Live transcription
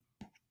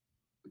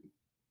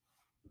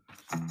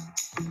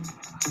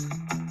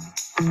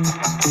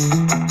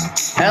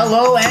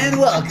Hello and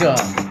welcome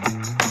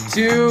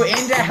to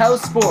Into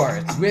House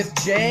Sports with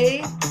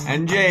Jay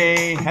and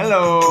Jay.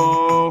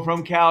 Hello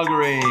from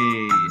Calgary.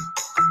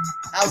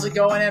 How's it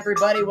going,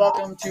 everybody?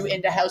 Welcome to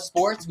Into House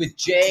Sports with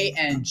Jay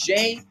and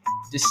Jay.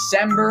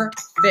 December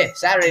 5th,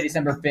 Saturday,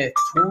 December 5th,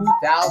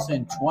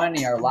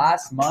 2020, our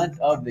last month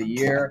of the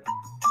year.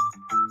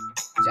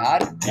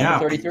 Dad,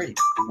 number 33.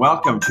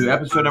 Welcome to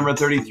episode number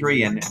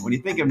 33. And when you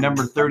think of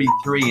number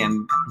 33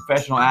 and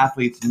professional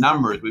athletes'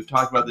 numbers, we've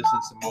talked about this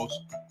since the most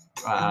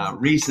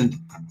recent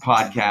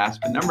podcast.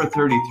 But number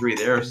 33,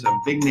 there are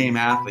some big name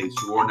athletes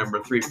who wore number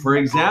 3. For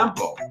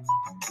example,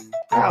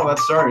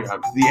 let's start.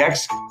 The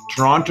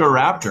ex-Toronto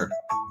Raptor,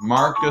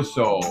 Marc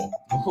Gasol.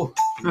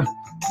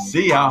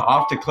 See ya,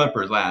 off to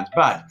Clippers lands.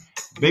 But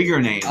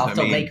bigger names. Off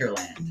to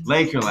Lakerland.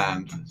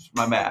 Lakerland.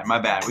 My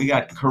bad. We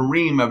got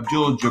Kareem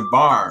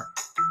Abdul-Jabbar,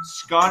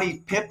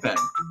 Scottie Pippen,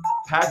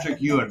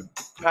 Patrick Ewing,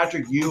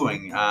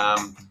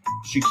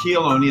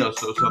 Shaquille O'Neal.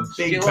 So some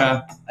big.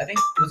 I think,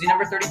 was he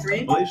number 33?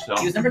 I believe so.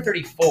 He was number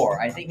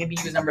 34. I think maybe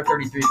he was number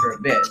 33 for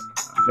a bit.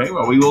 Okay,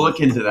 well, we will look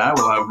into that.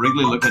 We'll have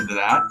Wrigley look into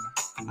that.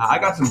 I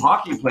got some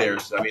hockey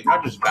players. I mean,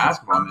 not just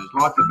basketball. There's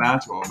lots of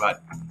basketball,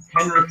 but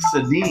Henrik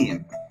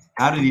Sedin.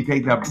 How did he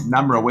take that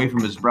number away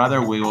from his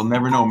brother? We will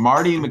never know.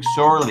 Marty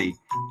McSorley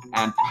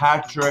and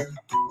Patrick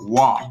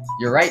Waugh.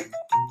 You're right.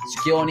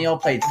 Shaquille O'Neal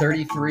played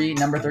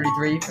number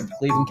 33 for the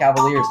Cleveland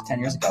Cavaliers 10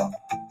 years ago.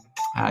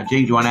 Jake, do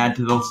you want to add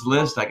to this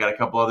list? I got a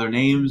couple other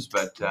names,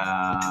 but...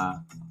 I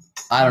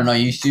don't know.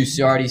 You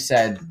already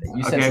said...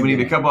 Okay, we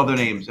need a couple other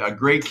names. A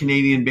great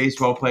Canadian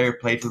baseball player,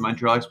 played for the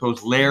Montreal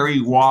Expos,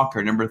 Larry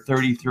Walker, number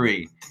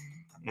 33.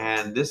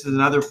 And this is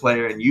another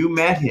player, and you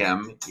met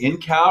him in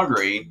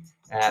Calgary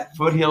at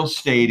Foothill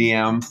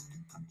Stadium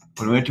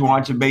when we went to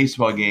watch a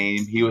baseball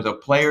game. He was a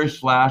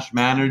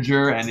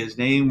player/manager, and his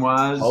name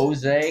was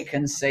Jose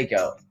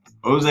Canseco.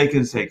 Jose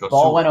Canseco.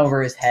 Ball went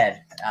over his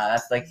head.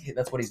 That's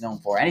what he's known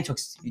for, and he took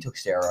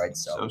steroids.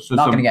 So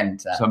not going to get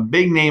into that. Some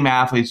big name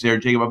athletes there,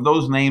 Jacob. Of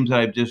those names that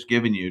I've just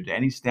given you, do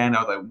any stand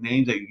out? Like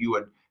names that you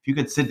would, if you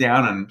could sit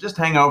down and just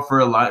hang out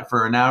for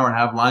an hour and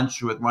have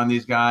lunch with one of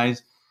these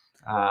guys.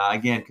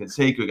 Again,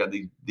 Canseco got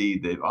the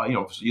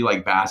you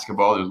like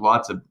basketball. There's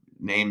lots of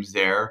names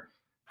there.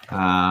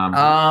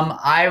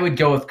 I would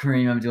go with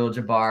Kareem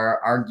Abdul-Jabbar.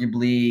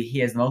 Arguably, he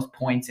has the most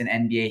points in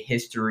NBA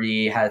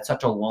history, had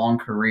such a long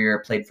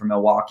career, played for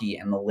Milwaukee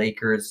and the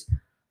Lakers.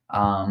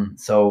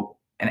 So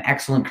an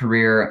excellent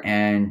career.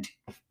 And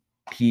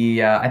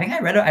he, I think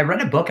I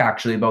read a book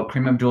actually about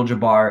Kareem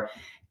Abdul-Jabbar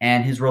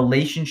and his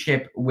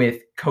relationship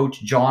with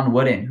Coach John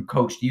Wooden, who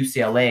coached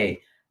UCLA.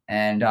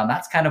 And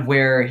that's kind of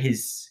where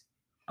his,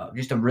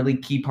 just a really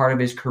key part of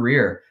his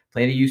career.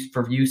 Played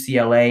for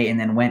UCLA and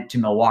then went to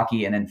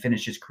Milwaukee and then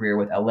finished his career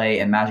with LA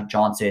and Magic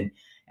Johnson.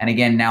 And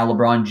again, now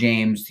LeBron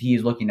James,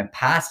 he's looking to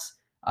pass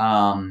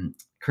Kareem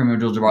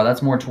Abdul-Jabbar.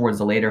 That's more towards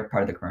the later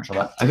part of the commercial.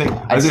 But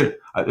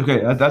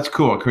that's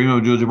cool. Kareem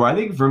Abdul-Jabbar. I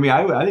think for me,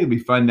 I think it'd be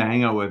fun to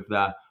hang out with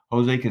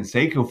Jose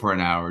Canseco for an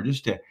hour.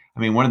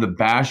 One of the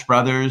Bash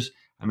brothers.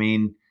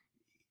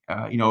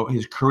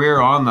 His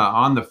career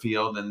on the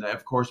field, and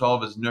of course all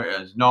of his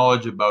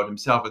knowledge about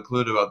himself,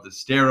 included about the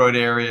steroid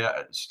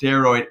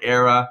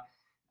era.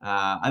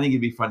 I think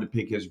it'd be fun to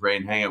pick his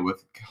brain, hang out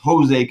with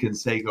Jose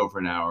Canseco for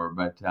an hour.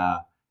 But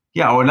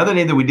another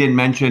name that we didn't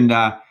mention,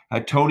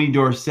 Tony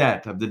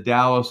Dorsett of the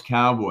Dallas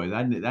Cowboys.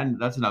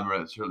 That's another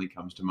that certainly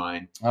comes to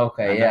mind.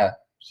 Okay,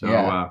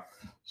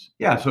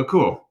 So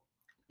cool.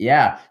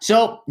 Yeah,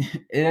 so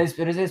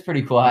it is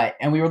pretty cool.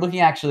 And we were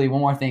looking, actually,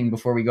 one more thing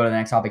before we go to the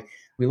next topic.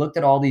 We looked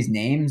at all these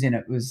names, and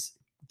it was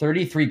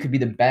 33 could be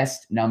the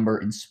best number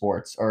in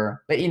sports.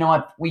 But you know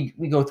what? We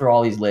go through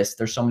all these lists.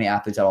 There's so many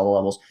athletes at all the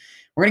levels.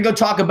 We're gonna go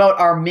talk about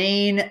our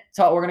main.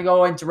 We're gonna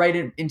go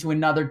into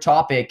another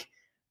topic.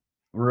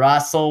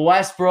 Russell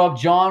Westbrook,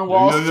 John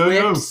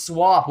Wall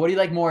swap. What do you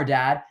like more,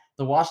 Dad?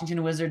 The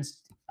Washington Wizards.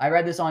 I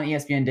read this on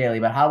ESPN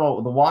Daily, but how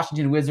about the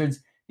Washington Wizards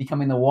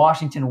becoming the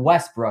Washington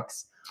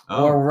Westbrooks?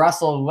 Or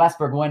Russell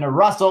Westbrook going to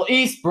Russell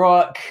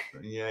Eastbrook.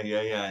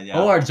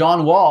 Yeah. Or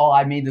John Wall,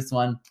 I made this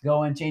one,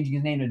 changing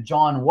his name to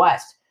John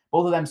West.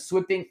 Both of them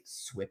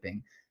swapping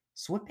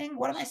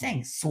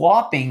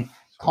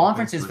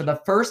conferences for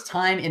the first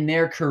time in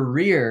their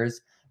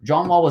careers.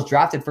 John Wall was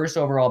drafted first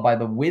overall by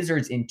the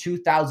Wizards in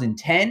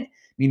 2010.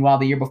 Meanwhile,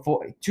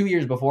 2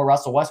 years before,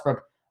 Russell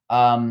Westbrook,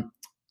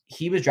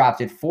 he was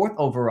drafted fourth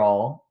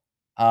overall,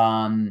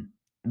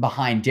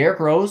 behind Derrick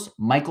Rose,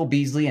 Michael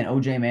Beasley, and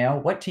OJ Mayo.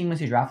 What team was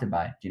he drafted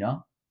by? Do you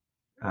know?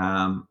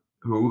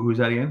 Who's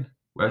that again?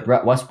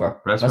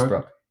 Westbrook.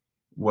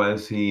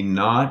 Was it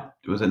not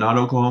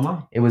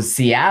Oklahoma? It was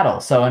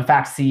Seattle. So in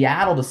fact, the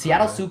Seattle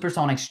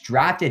Supersonics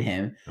drafted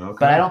him,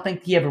 but I don't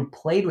think he ever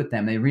played with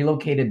them. They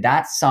relocated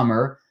that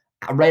summer,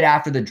 right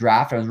after the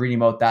draft. I was reading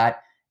about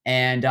that.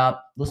 And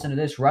listen to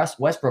this,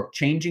 Westbrook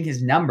changing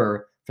his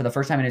number for the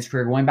first time in his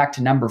career, going back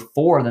to number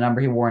 4, the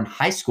number he wore in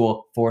high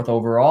school, 4th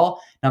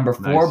overall, number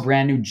 4, nice.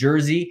 Brand new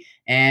jersey.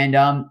 And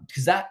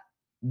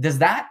does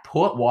that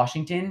put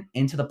Washington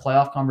into the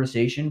playoff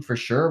conversation for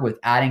sure, with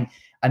adding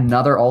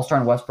another All-Star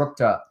in Westbrook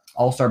to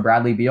All-Star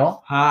Bradley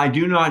Beal? I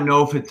do not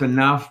know if it's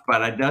enough,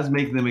 but it does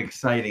make them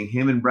exciting.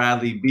 Him and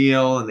Bradley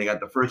Beal, and they got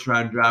the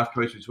first-round draft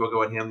choice. We spoke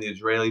about him, the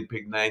Israeli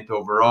pick 9th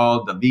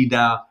overall,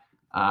 Davida.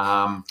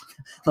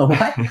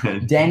 What?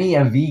 Danny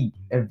Avid.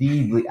 I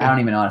don't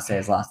even know how to say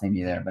his last name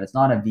either, but it's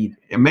not Avid.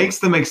 It makes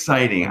them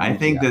exciting. I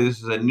think that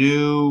this is a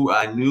new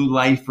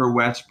life for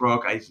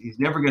Westbrook. He's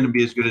never going to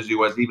be as good as he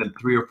was even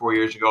 3 or 4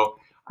 years ago.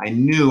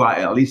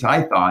 At least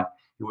I thought,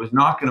 it was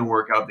not going to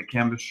work out, the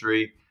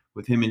chemistry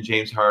with him and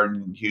James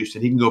Harden in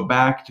Houston. He can go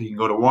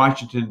to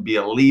Washington, be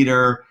a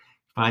leader,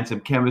 find some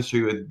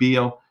chemistry with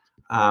Beal.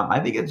 I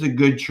think it's a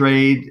good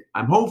trade.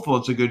 I'm hopeful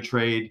it's a good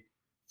trade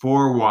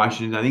for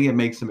Washington. I think it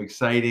makes them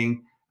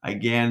exciting.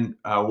 Again,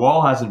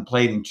 Wall hasn't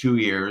played in 2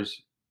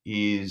 years.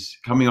 He's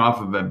coming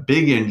off of a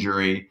big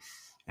injury.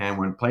 And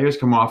when players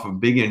come off of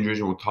big injuries,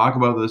 and we'll talk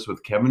about this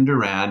with Kevin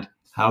Durant,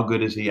 how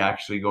good is he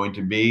actually going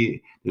to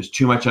be? There's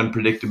too much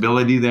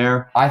unpredictability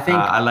there. I think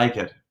I like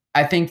it.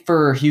 I think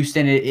for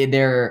Houston,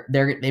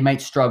 they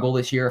might struggle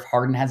this year if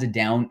Harden has a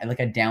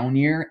down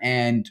year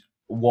and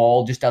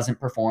Wall just doesn't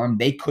perform.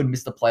 They could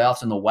miss the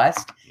playoffs in the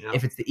West. Yeah.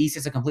 If it's the East,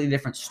 it's a completely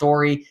different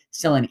story.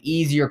 Still an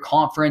easier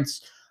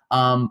conference.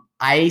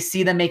 I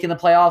see them making the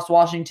playoffs,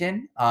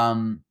 Washington.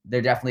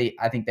 They're definitely,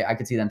 I think I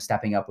could see them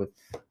stepping up with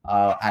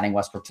adding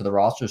Westbrook to the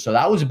roster. So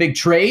that was a big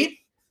trade.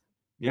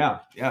 Yeah,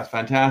 it's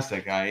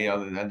fantastic.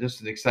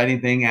 Just an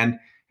exciting thing. And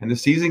the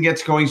season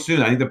gets going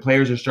soon. I think the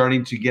players are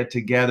starting to get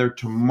together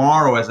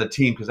tomorrow as a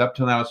team, because up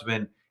till now it's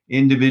been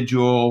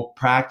individual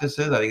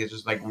practices. I think it's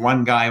just like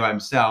one guy by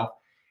himself.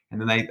 And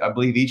then I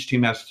believe each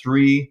team has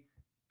 3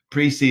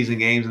 preseason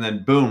games, and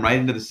then boom, right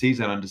into the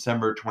season on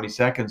December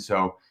 22nd.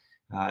 So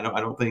I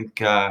don't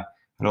think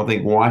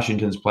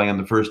Washington's playing on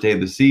the first day of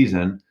the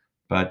season,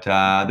 but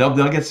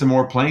they'll get some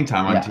more playing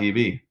time on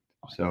TV.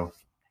 So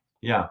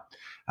yeah,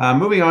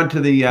 moving on to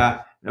the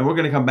and we're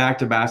going to come back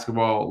to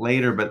basketball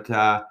later, but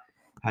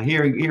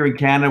here in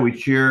Canada we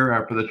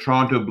cheer for the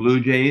Toronto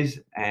Blue Jays,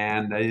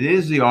 and it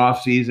is the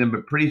off season,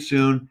 but pretty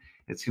soon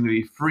it's going to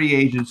be free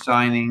agent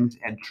signings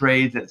and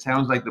trades. It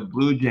sounds like the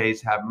Blue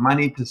Jays have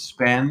money to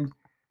spend.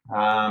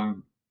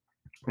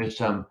 There's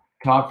some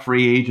top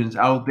free agents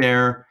out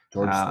there.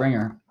 George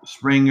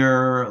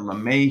Springer,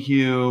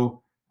 LeMahieu.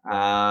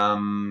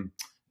 I'm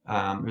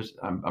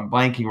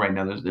blanking right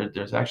now.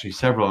 There's actually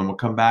several, and we'll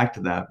come back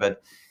to that.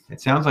 But it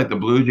sounds like the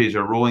Blue Jays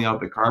are rolling out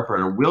the carpet,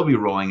 or will be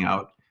rolling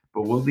out.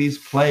 But will these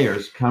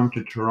players come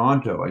to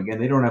Toronto? Again,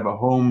 they don't have a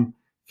home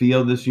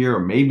field this year, or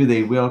maybe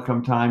they will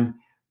come time.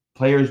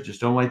 Players just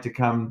don't like to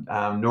come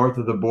north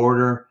of the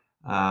border.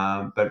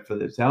 But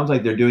it sounds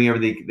like they're doing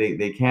everything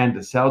they can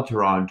to sell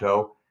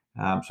Toronto.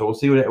 So we'll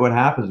see what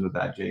happens with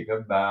that,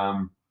 Jacob.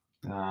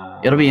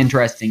 It'll be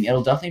interesting.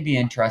 It'll definitely be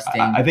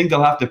interesting. I think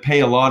they'll have to pay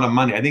a lot of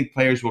money. I think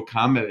players will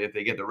come if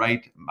they get the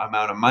right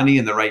amount of money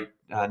and the right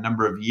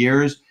number of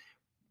years.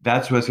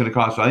 That's what it's going to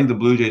cost. So I think the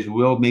Blue Jays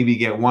will maybe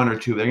get 1 or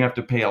 2. They're going to have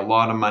to pay a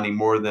lot of money,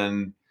 more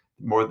than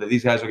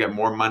these guys will get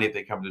more money if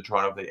they come to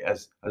Toronto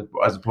as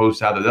opposed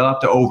to other. They'll have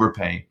to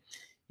overpay.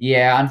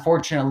 Yeah,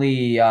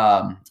 unfortunately,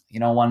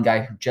 one guy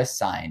who just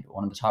signed,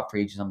 one of the top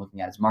free agents I'm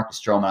looking at, is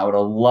Marcus Stroman. I would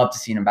have loved to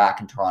see him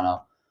back in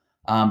Toronto.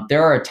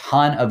 There are a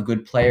ton of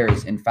good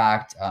players. In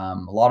fact, a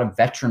lot of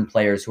veteran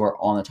players who are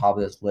on the top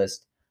of this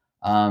list.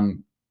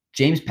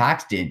 James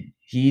Paxton,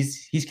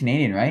 he's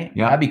Canadian, right?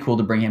 Yeah. That'd be cool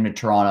to bring him to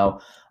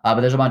Toronto.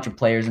 But there's a bunch of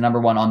players. Number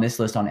 1 on this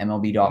list on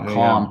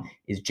MLB.com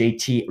is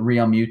JT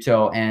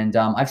Realmuto. And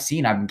I've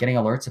been getting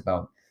alerts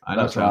about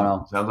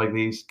Toronto. Sounds like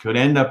these could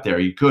end up there.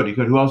 You could.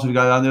 Who else have you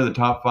got on there? The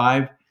top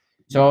 5?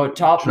 So we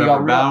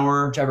got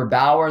Bauer. Trevor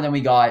Bauer. Then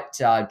we got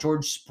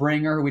George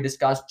Springer, who we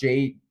discussed,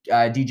 DJ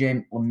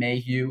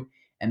LeMahieu,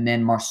 and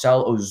then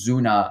Marcell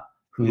Ozuna,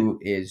 who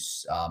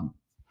is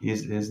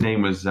his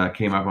name was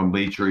came up on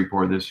Bleacher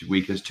Report this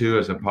week as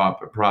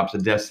props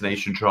at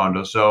Destination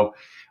Toronto. So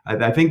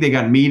I think they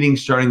got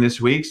meetings starting this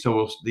week.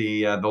 So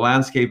the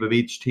landscape of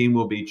each team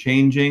will be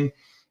changing,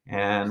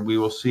 and we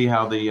will see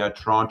how the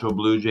Toronto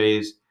Blue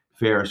Jays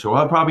fare. So we'll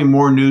have probably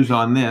more news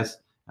on this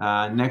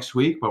next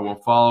week, but we'll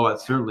follow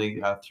it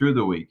certainly through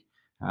the week.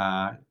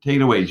 Take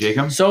it away,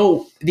 Jacob.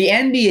 So the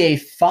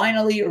NBA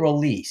finally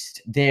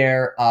released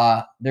their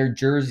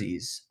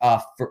jerseys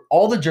for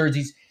all the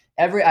jerseys.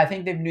 I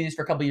think they've been doing this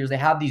for a couple of years. They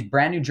have these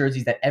brand new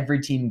jerseys that every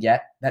team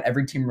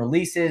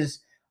releases.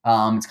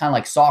 It's kind of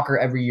like soccer.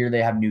 Every year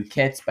they have new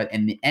kits, but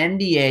in the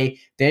NBA,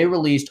 they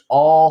released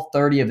all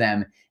 30 of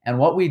them. And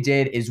what we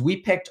did is we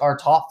picked our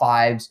top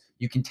 5s.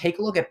 You can take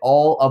a look at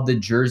all of the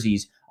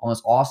jerseys on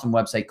this awesome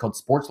website called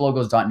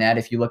sportslogos.net.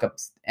 If you look up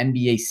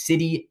NBA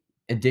City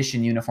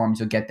Edition uniforms,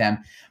 you'll get them.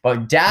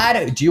 But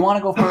Dad, do you want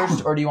to go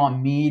first, or do you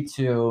want me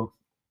to?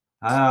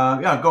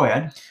 Yeah, go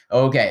ahead.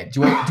 Okay.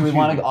 Do we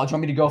want to go? Do you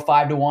want me to go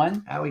 5 to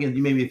 1? We can.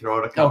 You maybe throw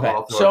it a couple.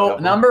 Okay. So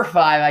number 5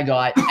 I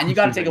got, and you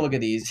got to take a look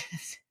at these.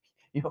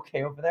 You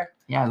okay over there?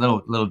 Yeah, a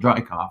little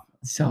dry cough.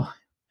 So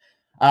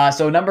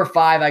number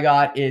 5 I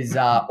got is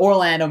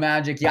Orlando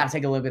Magic. You got to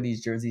take a look at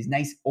these jerseys.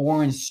 Nice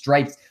orange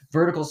stripes,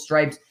 vertical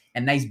stripes,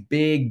 and nice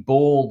big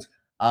bold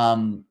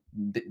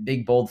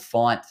big bold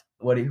font.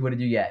 What did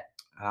you get?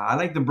 I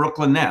like the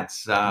Brooklyn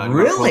Nets.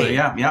 Really?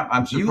 Yeah.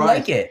 I'm surprised. You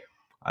like it?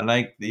 I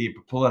like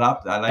pull it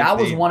up. That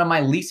was one of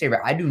my least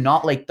favorite. I do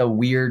not like the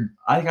weird.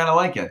 I kind of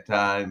like it.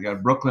 You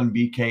got Brooklyn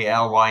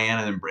BKLYN,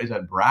 and then is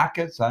that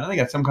brackets? I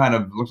think it's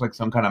looks like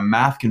some kind of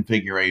math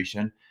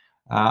configuration.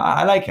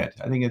 I like it.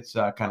 I think it's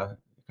kind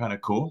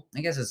of cool.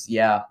 I guess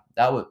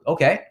that was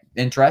okay.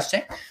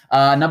 Interesting.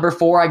 Number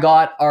 4 I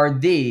got are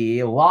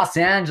the Los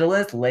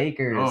Angeles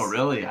Lakers. Oh,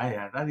 really?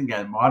 I think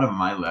at the bottom of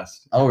my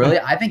list. Oh, really?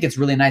 I think it's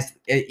really nice.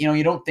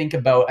 You don't think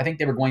about. I think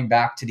they were going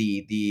back to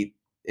the.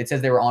 It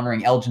says they were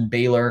honoring Elgin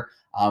Baylor.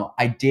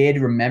 I did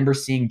remember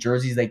seeing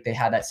jerseys like they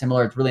had that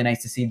similar. It's really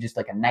nice to see just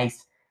like a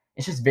nice.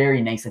 It's just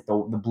very nice, like the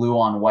blue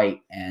on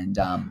white, and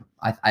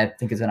I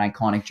think it's an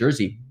iconic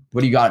jersey.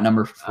 What do you got at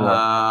number 4?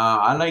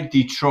 I like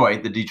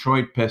Detroit, the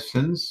Detroit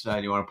Pistons. Do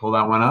you want to pull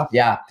that one up?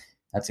 Yeah,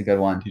 that's a good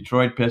one.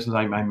 Detroit Pistons.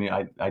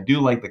 I do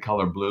like the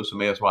color blue, so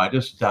maybe that's why.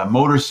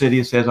 Motor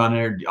City, it says on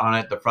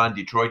it, the front,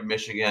 Detroit,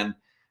 Michigan.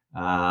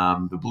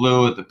 The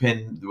blue at the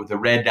pin with the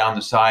red down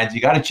the sides.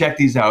 You got to check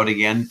these out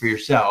again for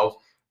yourself,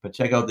 but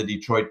check out the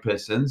Detroit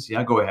Pistons.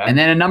 Yeah, go ahead. And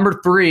then at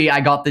number 3, I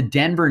got the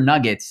Denver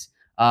Nuggets.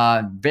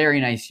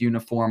 Very nice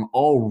uniform,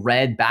 all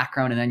red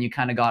background, and then you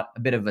kind of got a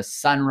bit of a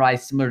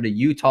sunrise similar to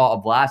Utah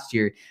of last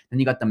year. Then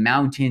you got the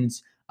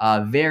mountains.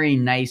 Very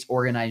nice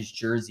organized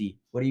jersey.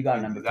 What do you got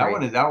at number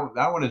 3?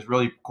 That one is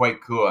really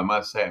quite cool, I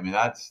must say. I mean,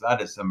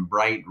 that is some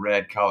bright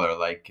red color.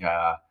 Like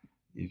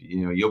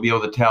you'll be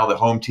able to tell the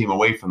home team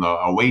away from the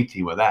away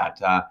team with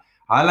that.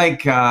 I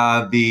like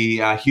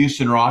the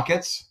Houston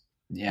Rockets.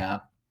 Yeah.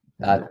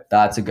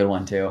 That's a good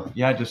one too.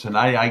 Yeah,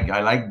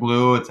 I like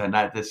blue.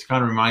 This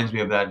kind of reminds me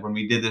of that when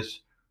we did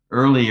this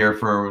earlier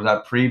was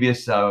that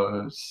previous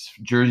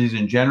jerseys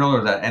in general,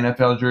 or was that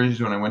NFL jerseys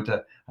when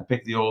I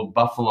picked the old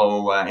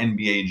Buffalo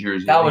NBA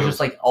jersey. That was just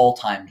like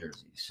all-time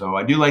jerseys. So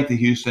I do like the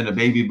Houston, a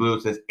baby blue.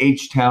 It says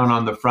H-Town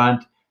on the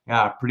front.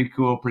 Yeah, pretty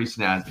cool, pretty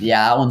snazzy.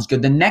 Yeah, that one's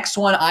good. The next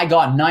one I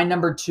got,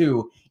 number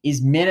 2,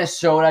 is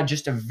Minnesota.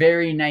 Just a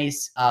very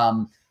nice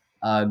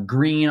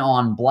green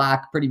on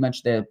black, pretty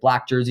much the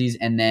black jerseys,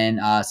 and then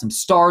some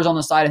stars on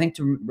the side, I think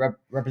to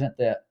represent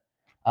the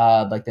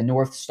like the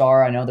North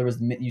Star. I know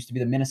used to be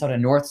the Minnesota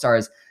North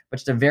Stars, but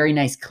just a very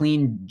nice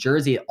clean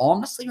jersey. It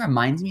honestly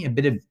reminds me a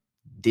bit of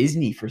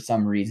Disney for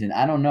some reason.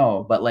 I don't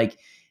know, but like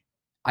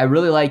I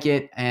really like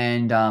it,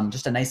 and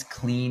just a nice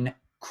clean,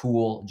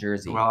 cool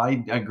jersey. Well,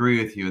 I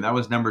agree with you. That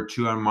was number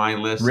 2 on my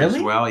list really?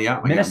 as well. Yeah,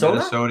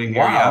 Minnesota here.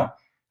 Wow.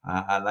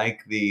 Yeah, I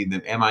like the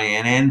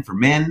MINN for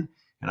men.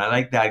 And I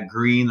like that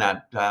green,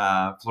 that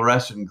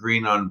fluorescent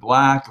green on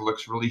black. It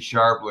looks really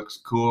sharp, looks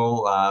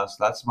cool. So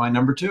that's my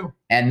number 2.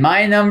 And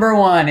my number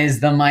 1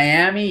 is the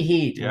Miami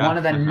Heat. Yeah. One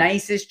of the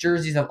nicest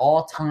jerseys of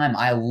all time.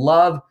 I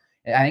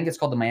think it's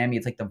called the Miami.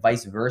 It's like the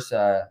vice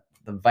versa.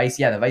 The vice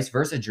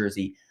versa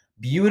jersey.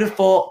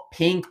 Beautiful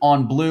pink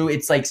on blue.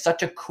 It's like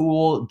such a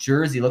cool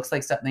jersey. Looks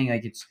like something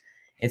like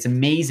it's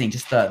amazing.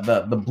 Just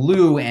the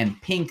blue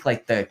and pink,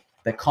 like the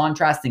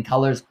contrasting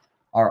colors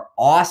are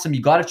awesome.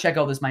 You got to check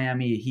out this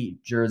Miami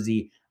Heat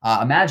jersey.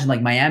 Imagine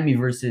like Miami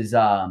versus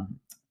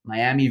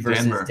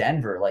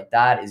Denver. Like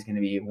that is going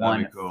to be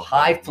one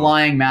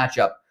high-flying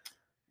matchup.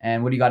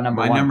 And what do you got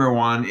number 1? My number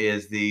 1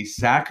 is the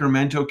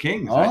Sacramento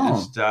Kings.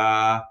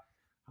 Oh.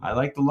 I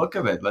like the look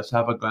of it. Let's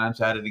have a glance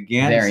at it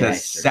again. Very it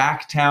says nice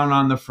Sacktown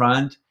on the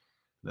front.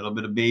 A little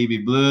bit of baby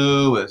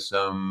blue with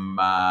some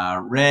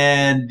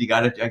red. You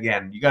got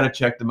to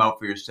check them out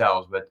for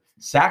yourselves. But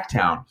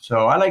Sacktown.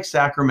 So I like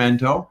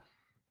Sacramento.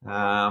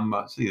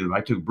 Let's see.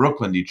 I took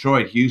Brooklyn,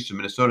 Detroit, Houston,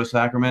 Minnesota,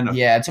 Sacramento.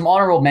 Yeah, some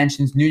honorable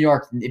mentions. New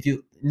York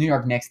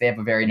Knicks, they have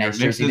a very nice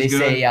jersey. They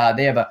say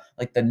they have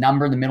like the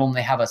number in the middle, and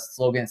they have a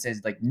slogan that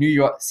says like New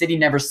York City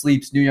never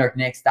sleeps. New York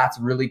Knicks. That's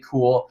really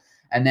cool.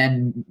 And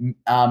then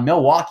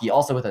Milwaukee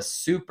also with a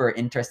super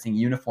interesting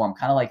uniform,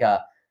 kind of like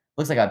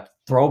looks like a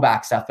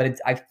throwback stuff, but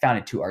I found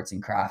it too artsy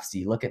and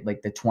craftsy. Look at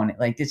like the 20,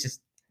 like it's just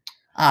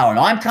I don't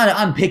know.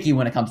 I'm picky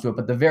when it comes to it,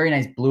 but the very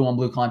nice blue on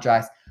blue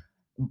contrast.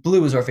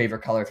 Blue is our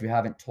favorite color if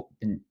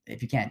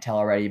you can't tell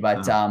already.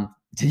 But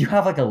did you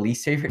have like a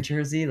least favorite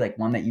jersey, like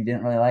one that you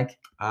didn't really like?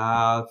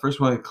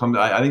 First one that comes,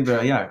 I think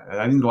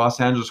the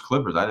Los Angeles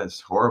Clippers. That's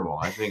horrible.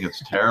 I think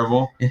it's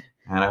terrible,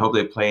 and I hope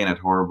they play in it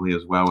horribly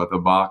as well with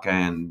Ibaka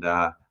and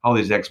all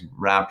these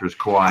ex-Raptors.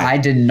 Kawhi. I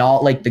did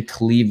not like the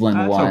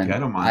Cleveland one. Okay, I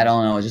don't mind. I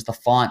don't know. Just the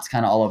font's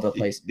kind of all over the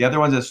place. The other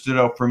ones that stood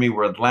out for me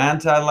were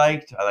Atlanta. I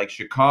like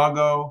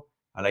Chicago.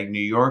 I like New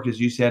York, as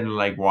you said, and I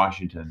like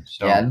Washington.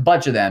 So yeah, a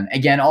bunch of them.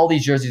 Again, all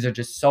these jerseys are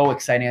just so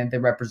exciting. I think they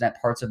represent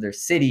parts of their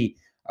city.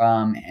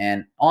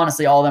 And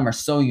honestly, all of them are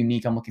so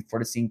unique. I'm looking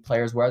forward to seeing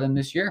players wear them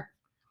this year.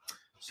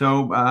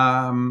 So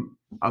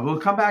we'll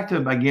come back to,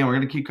 again, we're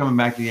going to keep coming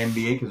back to the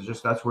NBA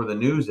because that's where the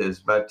news is.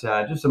 But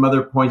just some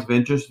other points of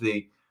interest.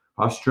 The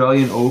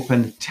Australian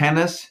Open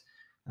tennis.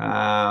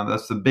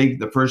 That's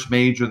the first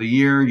major of the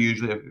year,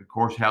 usually, of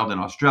course, held in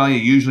Australia,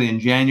 usually in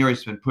January.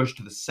 It's been pushed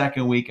to the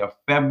second week of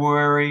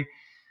February.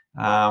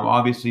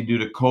 Obviously due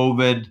to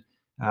COVID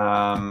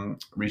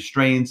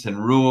restraints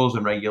and rules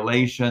and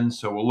regulations.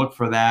 So we'll look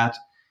for that.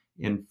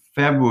 in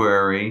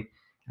February.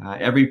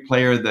 Every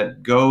player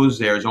that goes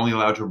there is only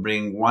allowed to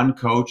bring one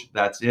coach.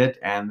 That's it.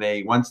 And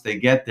once they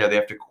get there, they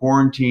have to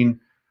quarantine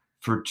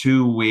for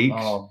 2 weeks.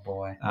 Oh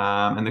boy!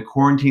 And the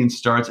quarantine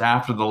starts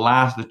after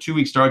the 2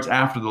 weeks starts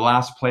after the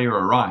last player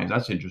arrives.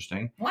 That's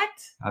interesting. What?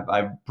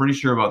 I'm pretty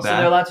sure about So that.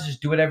 they're allowed to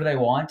just do whatever they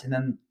want and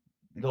then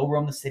go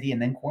roam the city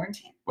and then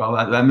quarantine? Well,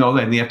 no,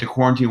 then they have to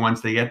quarantine once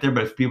they get there.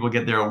 But if people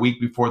get there a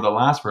week before the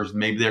last person,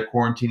 maybe they're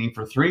quarantining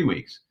for 3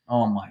 weeks.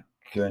 Oh my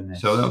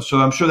goodness! So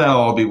I'm sure that'll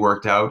all be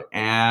worked out.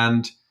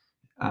 And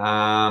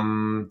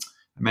I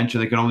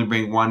mentioned they can only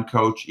bring one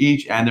coach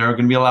each, and they're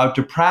going to be allowed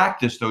to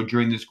practice though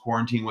during this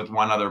quarantine with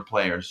one other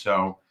player.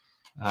 So,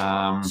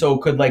 so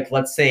could, like,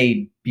 let's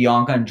say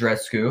Bianca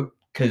Andreescu,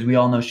 because we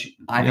all know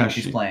I think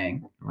she's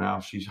playing.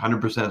 Well, she's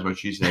 100% is what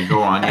she said.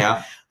 Go on,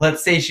 yeah.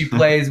 Let's say she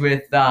plays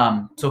with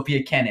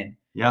Sophia Kenin.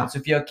 Yeah.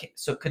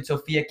 Could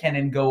Sophia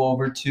Kenin go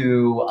over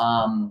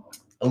to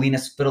Alina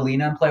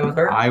Svitolina and play with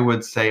her? I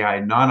would say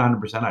not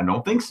 100%. I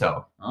don't think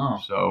so. Oh.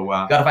 So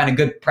got to find a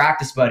good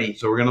practice buddy.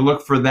 So we're going to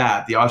look for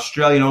that. The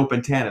Australian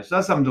Open tennis. So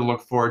that's something to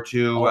look forward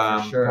to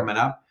for sure. Coming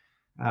up.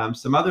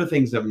 Some other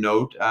things of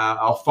note.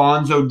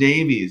 Alphonso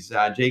Davies.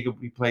 Jacob,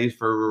 he plays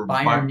for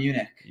Bayern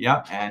Munich.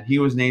 Yep. And he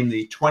was named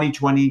the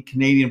 2020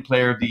 Canadian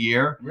Player of the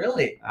Year.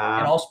 Really? In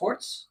all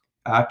sports?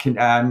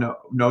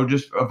 No,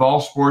 just of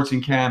all sports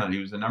in Canada. He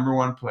was the number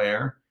one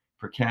player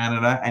for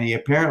Canada, and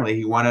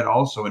he won it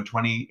also in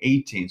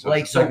 2018.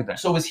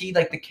 So was he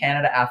like the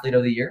Canada Athlete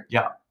of the Year?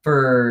 Yeah.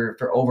 For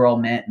overall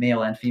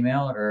male and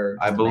female, or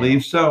I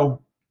believe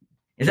so.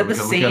 Is that the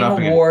same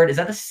award? Is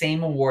that the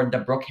same award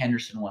that Brooke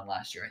Henderson won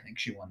last year? I think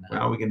she won that.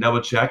 Well, we can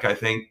double check. I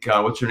think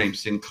what's her name?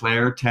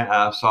 Sinclair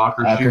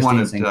soccer. She Christine won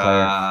it.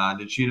 Sinclair.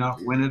 Did she not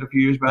win it a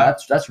few years back?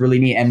 That's really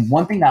neat. And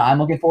one thing that I'm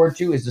looking forward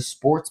to is the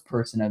Sports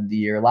Person of the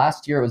Year.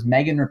 Last year it was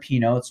Megan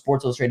Rapinoe at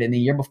Sports Illustrated, and the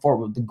year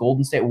before the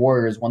Golden State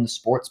Warriors won the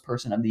Sports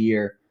Person of the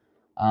Year.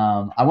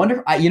 I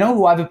wonder. You know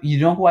who I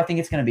think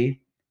it's going to be?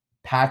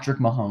 Patrick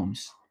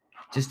Mahomes.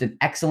 Just an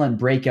excellent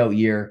breakout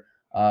year.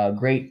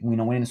 Great,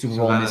 winning the Super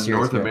Bowl this year.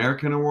 North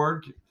American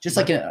award, just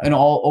like an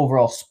all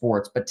overall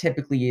sports, but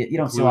typically you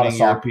don't see a lot of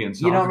soccer.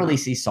 You don't really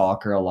see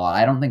soccer a lot.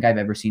 I don't think I've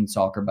ever seen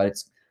soccer,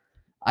 but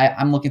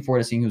I'm looking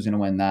forward to seeing who's going to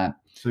win that.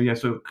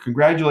 So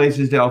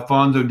congratulations to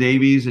Alphonso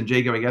Davies and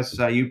Jacob. I guess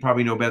you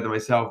probably know better than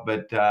myself,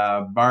 but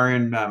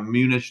Bayern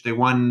Munich, they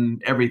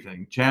won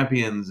everything,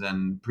 champions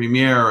and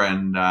Premier,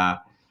 and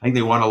I think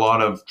they won a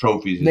lot of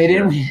trophies. They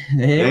didn't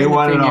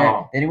won it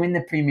all. They didn't win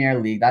the Premier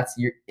League. That's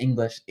your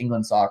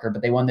England soccer,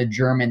 but they won the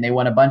German. They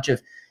won a bunch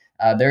of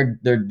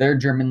their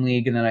German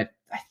league, and then I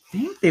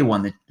think they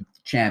won the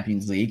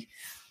Champions League.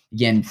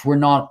 Again, we're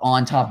not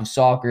on top of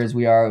soccer as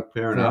we are.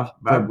 Fair enough,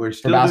 but we're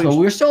still basketball.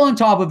 We're still on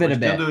top of it a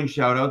bit. Still doing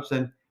shout outs.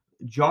 And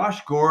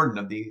Josh Gordon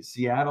of the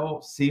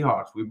Seattle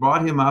Seahawks, we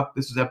brought him up.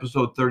 This is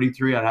episode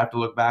 33. I'd have to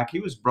look back. He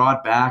was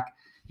brought back.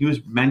 He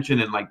was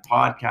mentioned in like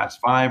podcast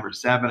 5 or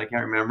 7. I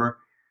can't remember.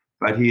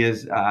 But he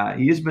has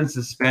been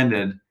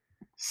suspended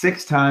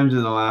 6 times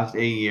in the last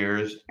 8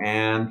 years,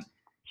 and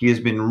he has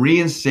been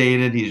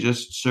reinstated. He's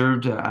just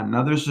served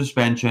another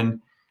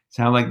suspension.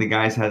 Sounds like the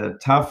guy's had a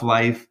tough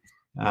life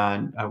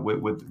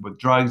with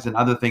drugs and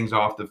other things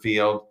off the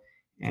field.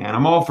 And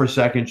I'm all for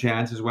second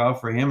chance as well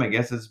for him. I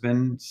guess it's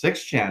been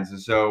 6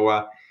 chances.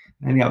 So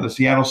anyhow, the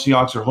Seattle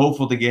Seahawks are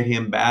hopeful to get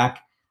him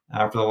back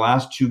for the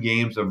last 2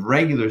 games of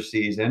regular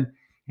season.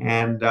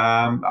 And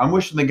I'm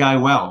wishing the guy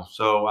well.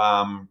 So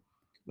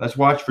let's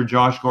watch for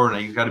Josh Gordon.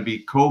 He's got to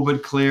be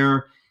COVID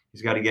clear.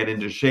 He's got to get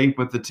into shape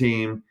with the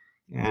team,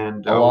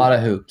 and a lot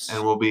of hoops.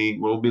 And we'll be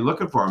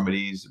looking for him.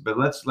 But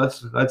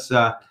let's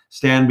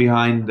stand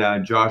behind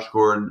Josh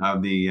Gordon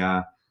of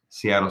the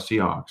Seattle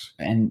Seahawks.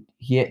 And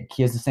he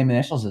has the same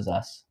initials as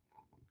us.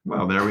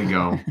 Well, there we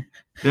go.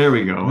 There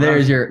we go.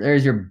 There's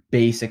your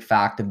basic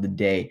fact of the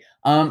day.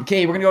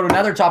 Okay, we're gonna go to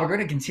another topic. We're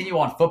gonna continue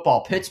on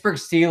football. Pittsburgh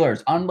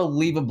Steelers,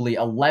 unbelievably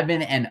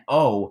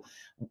 11-0.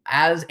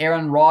 As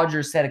Aaron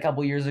Rodgers said a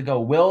couple years ago,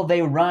 will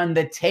they run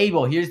the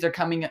table? Here's their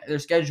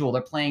schedule.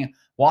 They're playing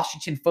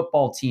Washington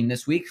Football Team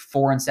this week,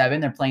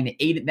 4-7. They're playing the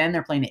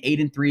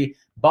 8-3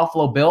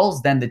 Buffalo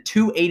Bills. Then the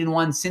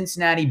 2-8-1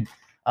 Cincinnati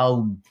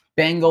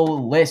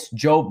Bengal-less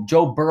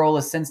Joe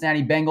Burrow-less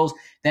Cincinnati Bengals.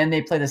 Then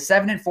they play the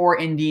 7-4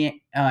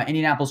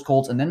 Indianapolis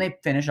Colts, and then they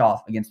finish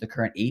off against the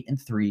current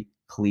 8-3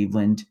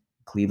 Cleveland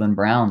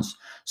Browns.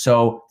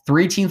 So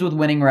 3 teams with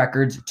winning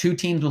records, 2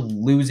 teams with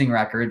losing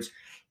records.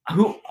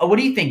 What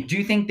do you think? Do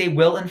you think they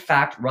will, in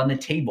fact, run the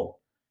table?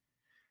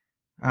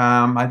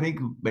 I think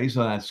based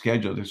on that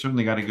schedule, they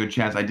certainly got a good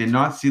chance. I did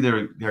not see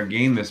their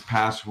game this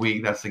past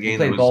week. That's the game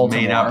that was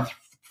Baltimore. Made up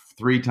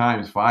 5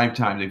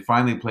 times. They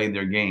finally played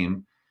their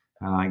game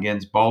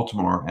against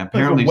Baltimore.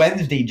 Apparently,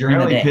 Wednesday during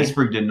the day.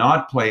 Pittsburgh did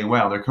not play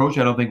well. Their coach,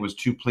 I don't think, was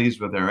too pleased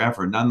with their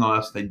effort.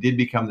 Nonetheless, they did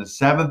become the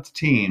 7th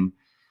team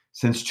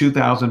since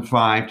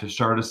 2005 to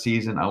start a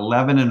season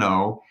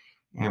 11-0.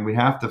 And we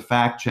have to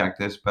fact check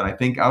this, but I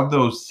think of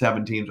those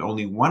 7 teams,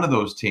 only one of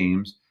those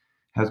teams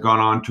has gone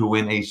on to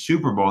win a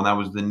Super Bowl, and that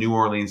was the New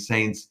Orleans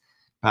Saints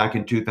back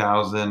in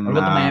 2000. What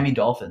about the Miami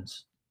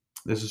Dolphins?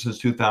 This is since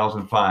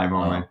 2005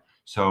 only. Oh.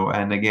 So,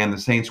 and again, the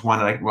Saints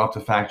won it. We'll have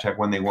to fact check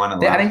when they won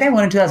it. I think they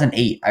won in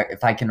 2008,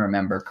 if I can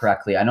remember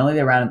correctly. I know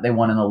they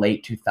won in the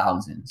late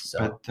 2000s.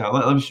 So, but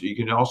let me. You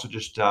can also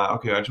just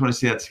okay. I just want to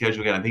see that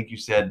schedule again. I think you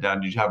said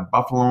did you have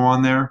Buffalo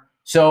on there?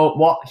 So,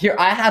 well, here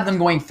I have them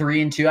going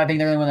 3-2. I think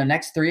they're going to win their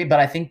next 3, but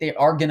I think they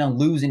are going to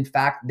lose, in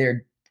fact,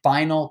 their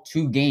final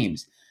 2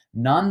 games.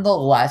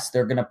 Nonetheless,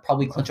 they're going to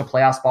probably clinch a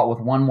playoff spot with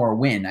one more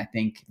win. I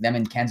think them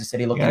and Kansas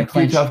City looking to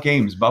clinch. 2 tough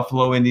games: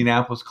 Buffalo,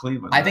 Indianapolis,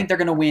 Cleveland. I think they're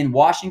going to win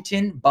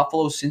Washington,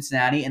 Buffalo,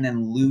 Cincinnati, and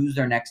then lose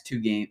their next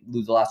 2 games,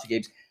 lose the last 2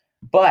 games.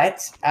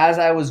 But as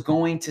I was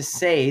going to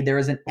say, there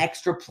is an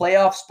extra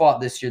playoff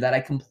spot this year that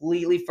I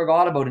completely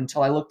forgot about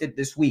until I looked at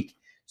this week.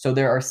 So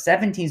there are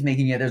 7 teams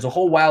making it. There's a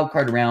whole wild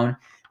card round,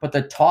 but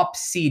the top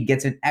seed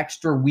gets an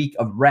extra week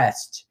of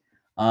rest.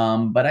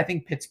 But I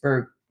think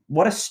Pittsburgh,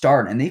 what a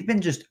start. And they've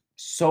been just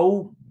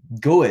so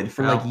good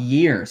for like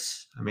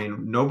years. I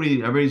mean,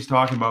 everybody's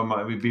talking about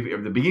at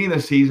the beginning of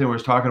the season, we're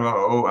talking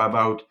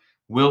about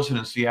Wilson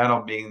in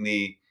Seattle being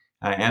the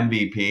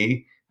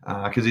MVP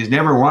because he's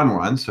never won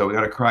one, so we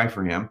got to cry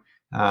for him.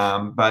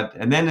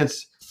 And then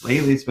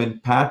lately it's been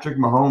Patrick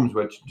Mahomes,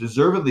 which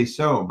deservedly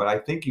so. But I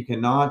think you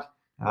cannot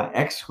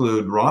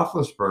exclude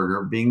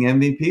Roethlisberger being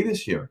MVP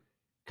this year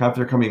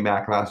after coming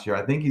back last year.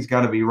 I think he's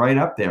got to be right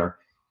up there.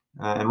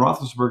 And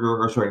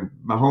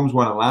Mahomes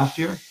won it last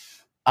year.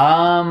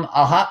 I'll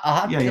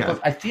have to look.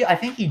 I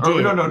think he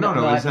did.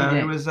 No.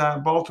 It was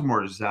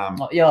Baltimore's.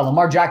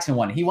 Lamar Jackson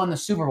won. He won the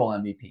Super Bowl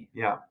MVP.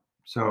 Yeah.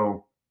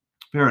 So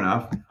fair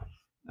enough.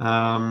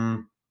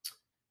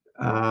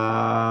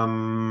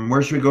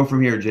 Where should we go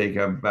from here,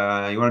 Jacob?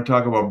 You want to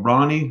talk about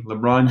Bronny,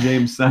 LeBron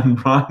James' son,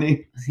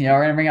 Bronny? Yeah,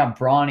 we're gonna bring up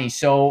Bronny.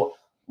 So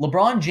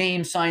LeBron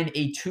James signed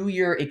a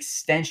 2-year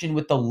extension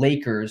with the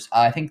Lakers.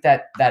 I think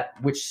that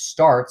which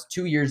starts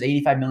 2 years,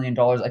 $85 million.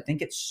 I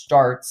think it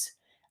starts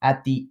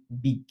at the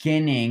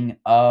beginning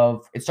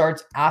of – it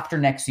starts after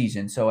next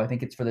season. So I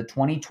think it's for the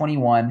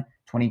 2021,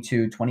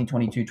 22,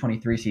 2022,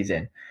 23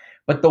 season.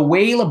 But the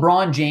way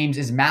LeBron James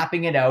is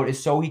mapping it out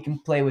is so he can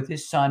play with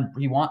his son.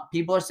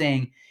 People are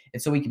saying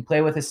it's so he can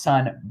play with his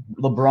son,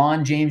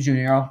 LeBron James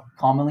Jr.,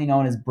 commonly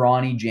known as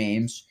Bronny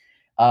James,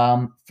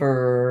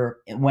 for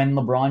when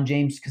LeBron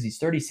James – because he's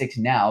 36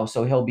 now,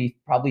 so he'll be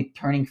probably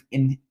turning –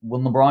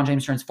 when LeBron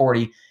James turns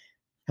 40,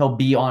 he'll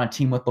be on a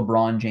team with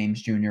LeBron James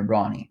Jr.,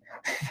 Bronny.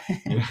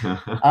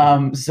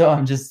 So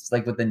I'm just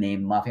like with the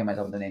name, laughing at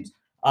myself with the names.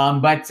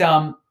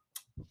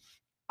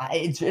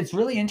 It's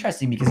really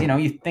interesting because,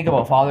 you think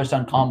about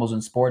father-son combos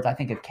in sports. I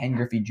think of Ken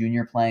Griffey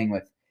Jr. playing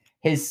with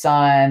his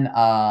son,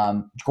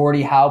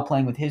 Gordie Howe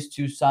playing with his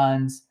 2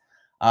 sons.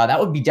 That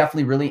would be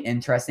definitely really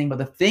interesting. But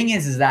the thing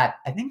is that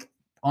I think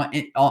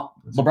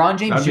LeBron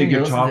James Jr. That'd be a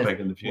good topic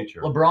in the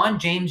future. LeBron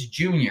James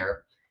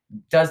Jr.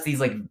 does these,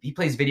 he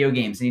plays video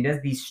games and he does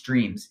these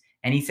streams.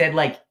 And he said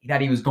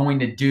that he was going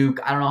to Duke.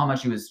 I don't know how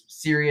much he was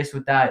serious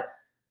with that.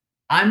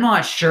 I'm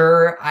not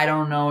sure. I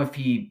don't know if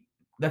the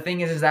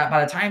thing is that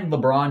by the time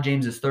LeBron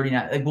James is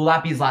 39, will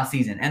that be his last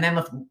season? And then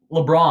with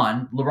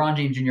LeBron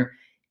James Jr.,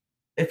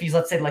 if he's,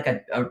 let's say,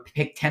 a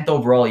pick 10th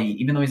overall,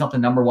 even though he's not the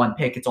number 1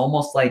 pick, it's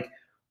almost like,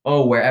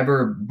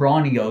 wherever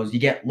Bronny goes, you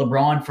get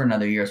LeBron for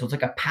another year. So it's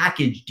like a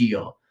package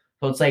deal.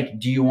 So it's like,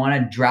 do you want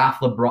to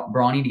draft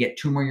Bronny to get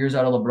 2 more years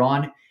out of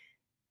LeBron?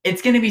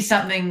 It's going to be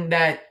something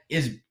that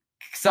is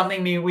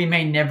something we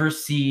may never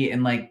see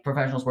in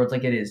professional sports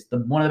like it is.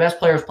 One of the best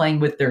players playing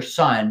with their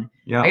son.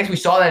 Yeah. I guess we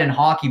saw that in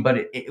hockey, but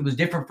it was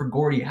different for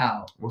Gordie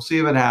Howe. We'll see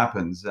if it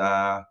happens.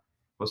 Wayne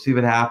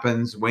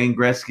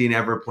Gretzky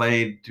never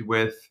played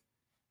with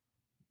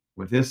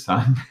his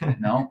son.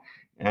 No.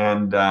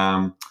 And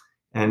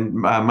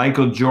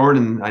Michael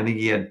Jordan, I think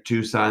he had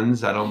 2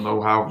 sons. I don't know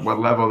what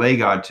level they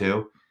got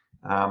to.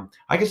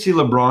 I could see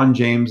LeBron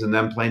James and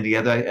them playing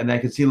together, and I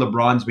could see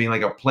LeBron's being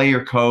like a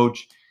player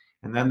coach.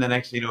 And then the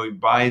next thing he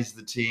buys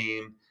the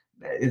team.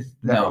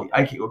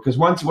 Because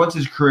once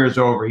his career is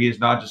over, he is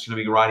not just going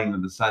to be riding to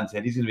the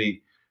sunset. He's going to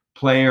be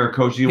player,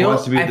 coach. He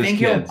wants to be with his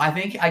kids. I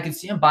think I could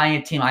see him buying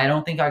a team. I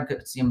don't think I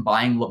could see him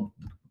buying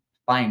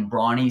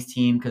Bronny's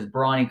team because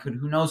Bronny could.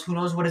 Who knows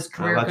what his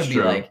career could be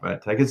like.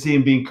 But I could see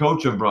him being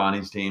coach of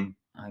Bronny's team.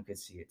 I could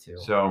see it too.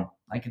 So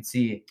I could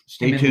see.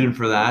 Stay tuned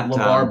for that.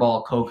 LeVar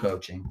Ball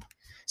co-coaching.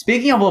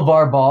 Speaking of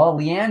LeVar Ball,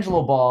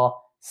 LiAngelo Ball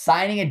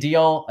signing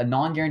a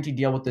non-guaranteed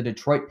deal with the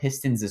Detroit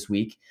Pistons this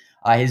week.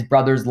 His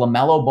brothers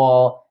LaMelo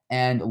Ball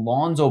and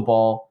Lonzo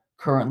Ball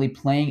currently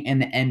playing in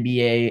the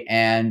NBA,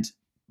 and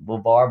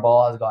LeVar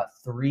Ball has got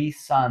 3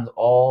 sons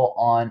all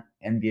on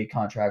NBA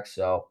contracts.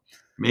 So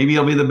maybe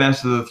he'll be the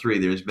best of the 3.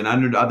 There's been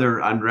other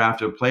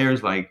undrafted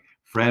players like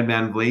Fred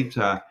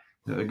VanVleet.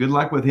 Good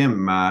luck with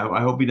him. I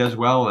hope he does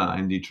well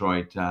in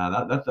Detroit.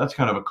 That's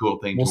kind of a cool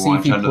thing to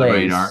watch under the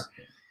radar.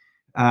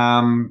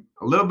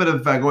 A little bit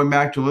of going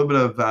back to a little bit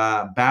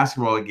of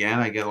basketball again.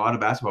 I get a lot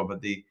of basketball,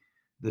 but the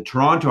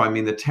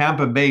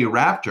Tampa Bay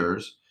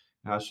Raptors.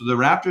 So the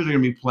Raptors are going to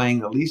be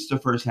playing at least the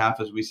first half,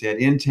 as we said,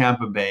 in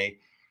Tampa Bay,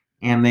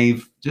 and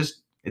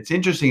it's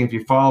interesting if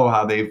you follow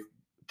how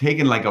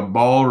taken like a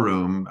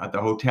ballroom at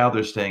the hotel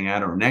they're staying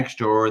at or next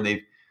door, and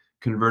they've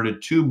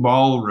converted 2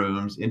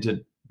 ballrooms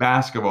into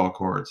basketball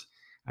courts.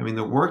 I mean,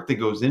 the work that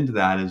goes into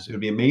that it would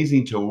be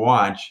amazing to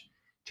watch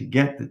to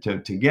get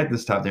the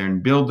stuff there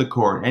and build the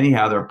court.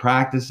 Anyhow, they're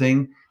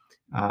practicing.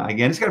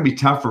 Again, it's got to be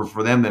tougher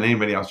for them than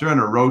anybody else. They're on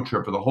a road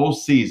trip for the whole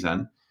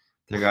season.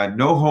 They got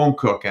no home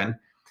cooking.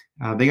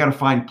 They got to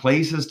find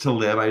places to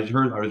live. I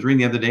was reading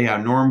the other day how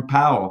Norm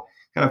Powell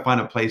got to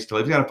find a place to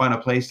live. He's got to find a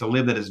place to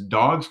live that his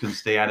dogs can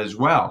stay at as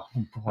well.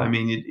 I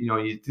mean,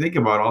 you think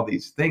about all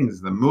these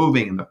things, the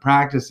moving and the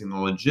practicing, the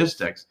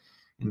logistics,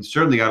 and you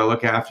certainly got to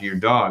look after your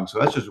dog. So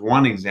that's just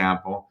one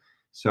example.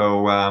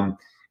 So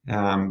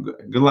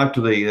good luck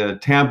to the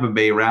Tampa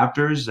Bay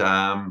Raptors.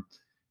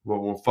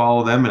 We'll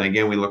follow them, and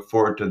again, we look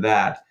forward to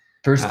that.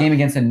 First game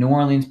against the New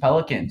Orleans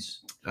Pelicans.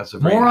 That's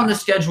more on the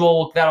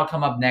schedule. That'll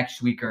come up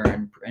next week or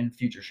in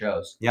future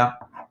shows. Yeah.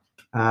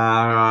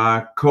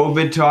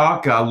 COVID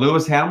talk.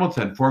 Lewis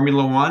Hamilton,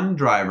 Formula One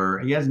driver.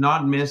 He has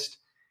not missed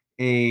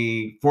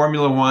a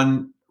Formula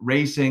One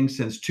racing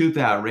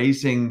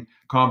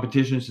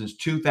competition since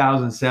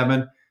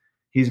 2007.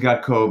 He's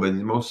got COVID.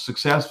 The most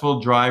successful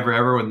driver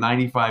ever with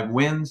 95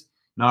 wins.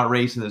 Not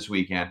racing this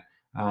weekend.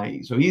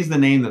 So he's the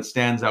name that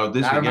stands out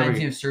this week. That reminds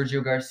me of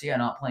Sergio Garcia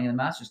not playing in the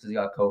Masters because he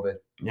got COVID.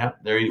 Yeah,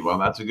 well,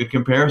 that's a good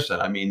comparison.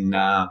 I mean,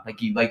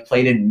 he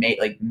played in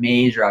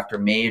major after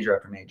major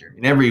after major.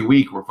 And every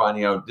week we're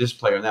finding out this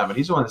player and that, but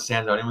he's the one that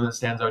stands out. Anyone that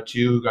stands out to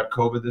you who got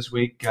COVID this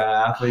week,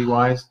 athlete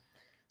wise?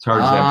 It's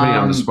hard to say. I'm putting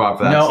you on the spot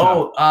for that.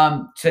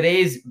 No,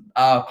 today's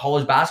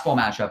college basketball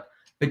matchup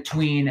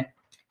between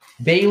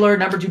Baylor,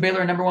 number 2 Baylor,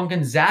 and number 1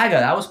 Gonzaga.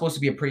 That was supposed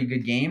to be a pretty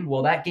good game.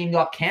 Well, that game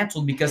got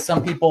canceled because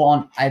some people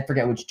on, I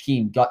forget which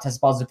team, got tested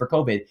positive for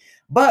COVID.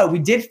 But we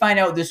did find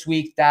out this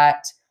week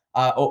that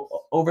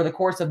over the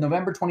course of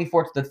November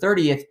 24th to the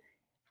 30th,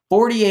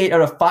 48 out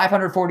of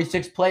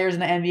 546 players in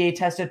the NBA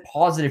tested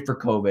positive for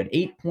COVID,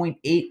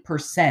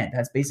 8.8%.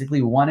 That's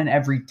basically 1 in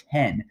every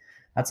 10.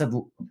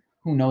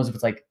 Who knows if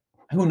it's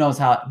who knows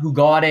who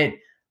got it.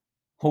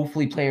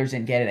 Hopefully players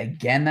didn't get it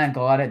again that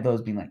got it.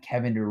 Those being like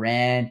Kevin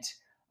Durant,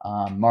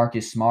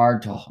 Marcus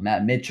Smart,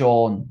 Matt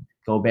Mitchell, and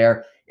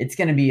Gobert. It's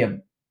going to be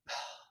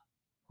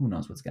who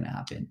knows what's going to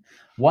happen.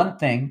 One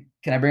thing,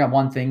 can I bring up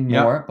one thing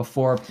more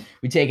before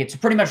we take it to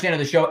pretty much the end of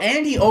the show?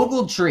 Andy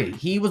Ogletree,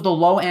 he was the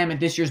low am at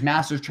this year's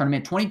Masters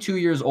tournament, 22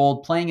 years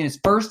old, playing in his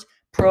first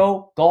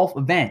pro golf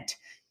event.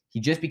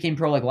 He just became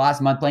pro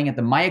last month, playing at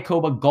the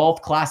Mayakoba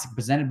Golf Classic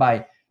presented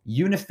by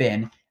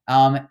Unifin.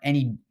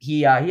 And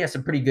he has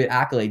some pretty good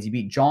accolades. He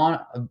beat John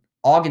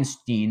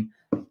Augenstein,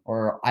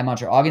 I'm not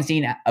sure,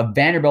 Augenstein of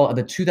Vanderbilt at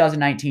the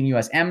 2019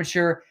 U.S.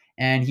 Amateur,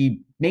 and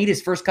he made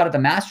his first cut at the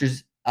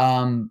Masters,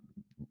 and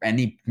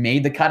he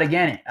made the cut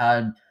again.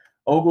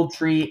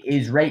 Ogletree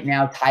is right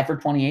now tied for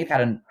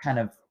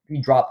 28th. He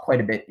dropped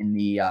quite a bit in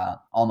the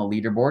on the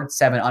leaderboard,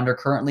 7 under,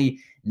 currently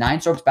 9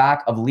 strokes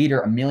back of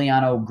leader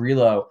Emiliano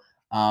Grillo.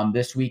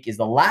 This week is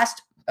the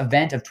last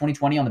event of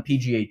 2020 on the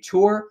PGA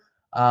Tour.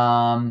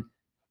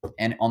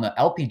 And on the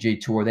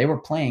LPGA Tour, they were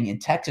playing in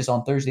Texas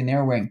on Thursday, and they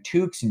were wearing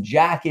toques and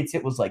jackets.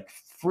 It was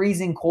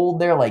freezing cold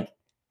there,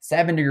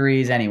 7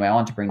 degrees. Anyway, I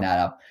want to bring that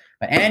up.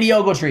 But Andy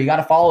Ogletree, you got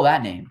to follow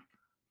that name.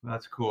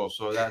 That's cool.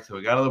 So we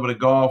got a little bit of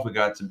golf. We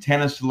got some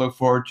tennis to look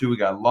forward to. We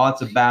got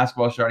lots of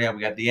basketball starting up.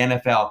 We got the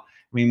NFL. I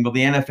mean, will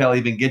the NFL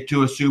even get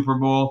to a Super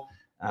Bowl?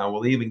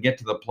 Will they even get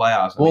to the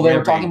playoffs? They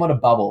were talking about a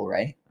bubble,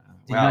 right?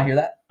 Did you not hear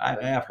that? I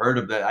have heard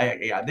of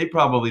that. They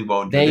probably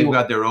won't. They've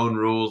got their own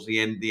rules. The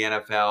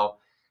NFL.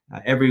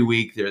 Every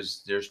week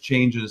there's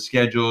changes in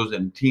schedules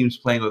and teams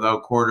playing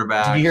without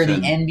quarterbacks. Did you hear the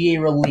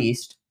NBA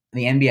released?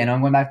 The NBA. I know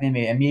I'm going back to the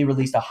NBA. NBA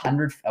released a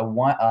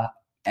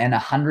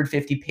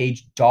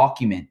 150-page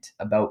document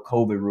about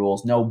COVID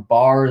rules. No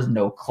bars,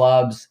 no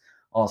clubs.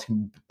 Oh, it's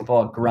going to be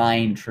a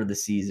grind for the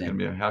season. It's going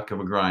to be a heck of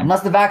a grind.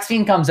 Unless the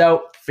vaccine comes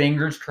out,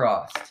 fingers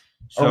crossed.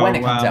 Or when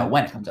it comes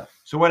out.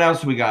 So what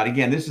else do we got?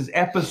 Again, this is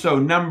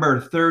episode number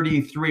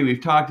 33.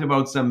 We've talked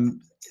about some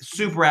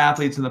super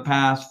athletes in the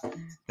past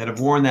that have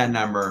worn that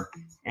number.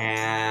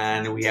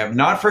 And we have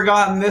not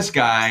forgotten this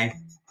guy.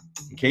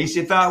 In case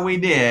you thought we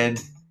did.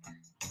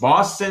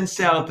 Boston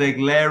Celtic,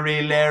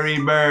 Larry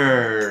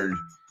Bird.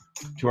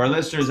 To our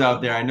listeners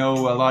out there, I know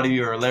a lot of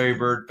you are Larry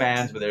Bird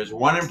fans, but there's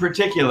one in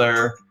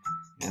particular,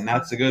 and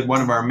that's a good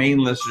one of our main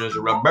listeners,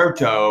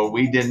 Roberto.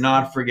 We did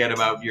not forget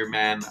about your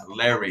man,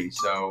 Larry.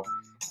 So,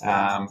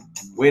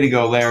 way to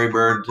go, Larry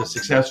Bird. A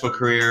successful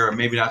career, or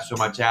maybe not so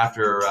much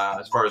after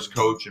as far as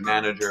coach and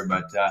manager,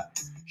 but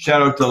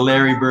shout out to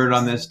Larry Bird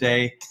on this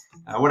day.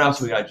 What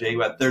else we got, Jay?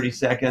 We got 30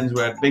 seconds.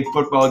 We have big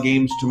football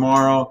games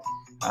tomorrow.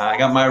 I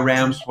got my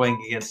Rams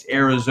playing against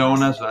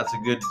Arizona, so that's a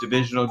good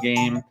divisional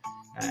game.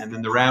 And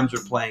then the Rams are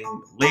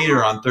playing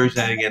later on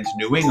Thursday night against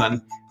New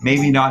England.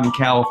 Maybe not in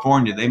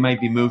California. They might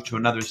be moved to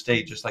another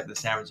state, just like the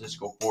San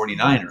Francisco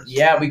 49ers.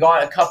 Yeah, we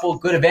got a couple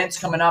good events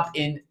coming up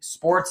in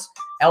sports.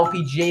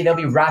 LPGA, they'll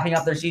be wrapping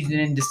up their season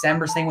in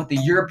December. Same with the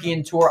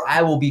European Tour.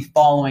 I will be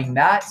following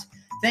that.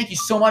 Thank you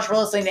so much for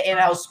listening to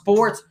In-House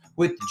Sports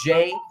with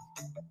Jay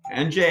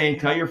And Jay,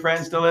 tell your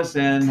friends to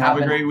listen. Have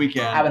a great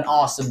weekend. Have an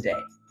awesome day.